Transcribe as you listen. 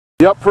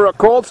You up for a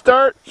cold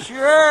start?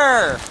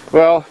 Sure.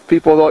 Well,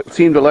 people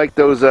seem to like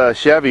those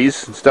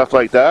Chevys and stuff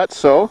like that,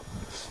 so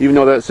even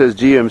though that says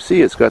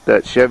GMC, it's got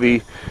that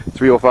Chevy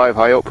 305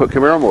 high output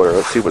Camaro motor.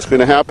 Let's see what's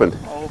going to happen. I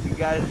hope you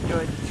guys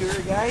enjoyed the tour,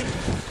 guys.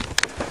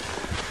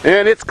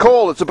 And it's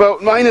cold. It's about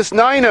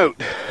 -9 out,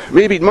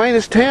 maybe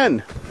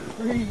 -10.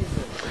 Freezing.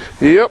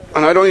 Yep,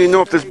 and I don't even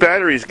know if this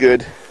battery's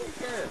good.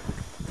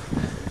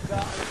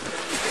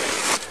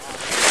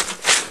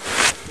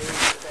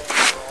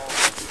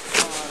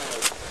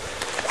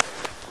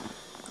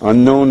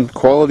 Unknown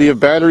quality of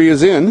battery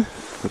is in.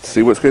 Let's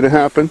see what's going to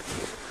happen.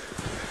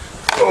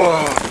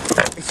 Oh.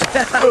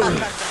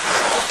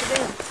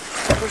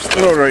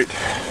 All right.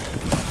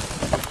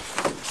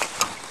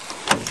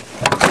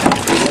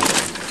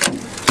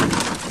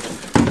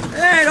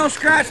 Hey, don't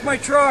scratch my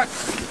truck.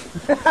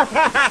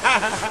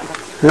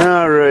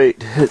 All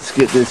right, let's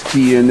get this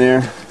key in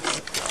there.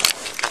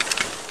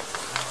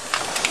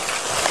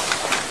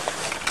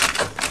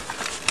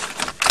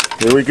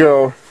 Here we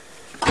go.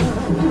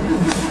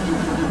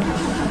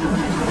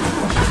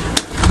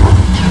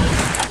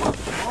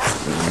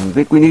 I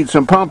think we need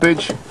some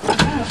pumpage.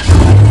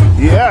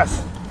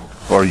 Yes.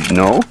 Or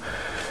no.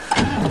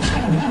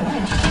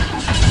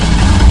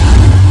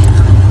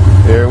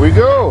 There we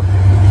go.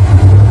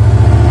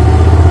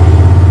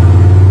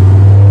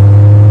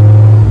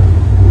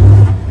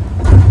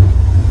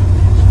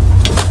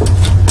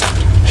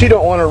 She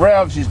don't want to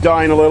rev, she's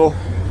dying a little.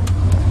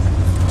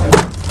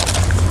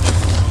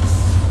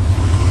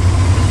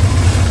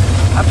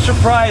 I'm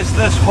surprised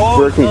this hose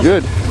Working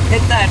good.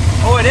 hit that.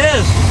 Oh, it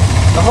is.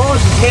 The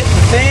hose is hitting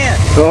the fan.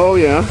 Oh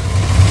yeah.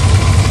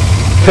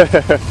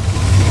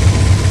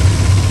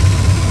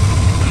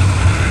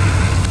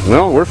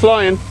 No, we're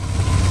flying.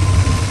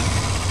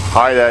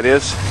 High, that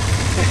is.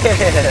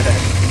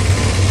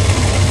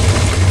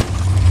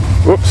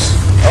 Whoops.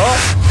 Oh.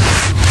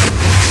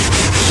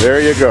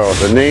 There you go.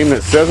 The name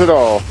that says it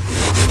all.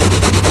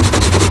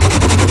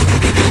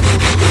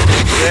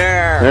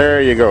 There.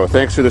 There you go.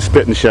 Thanks for the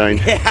spit and shine.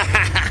 Yeah.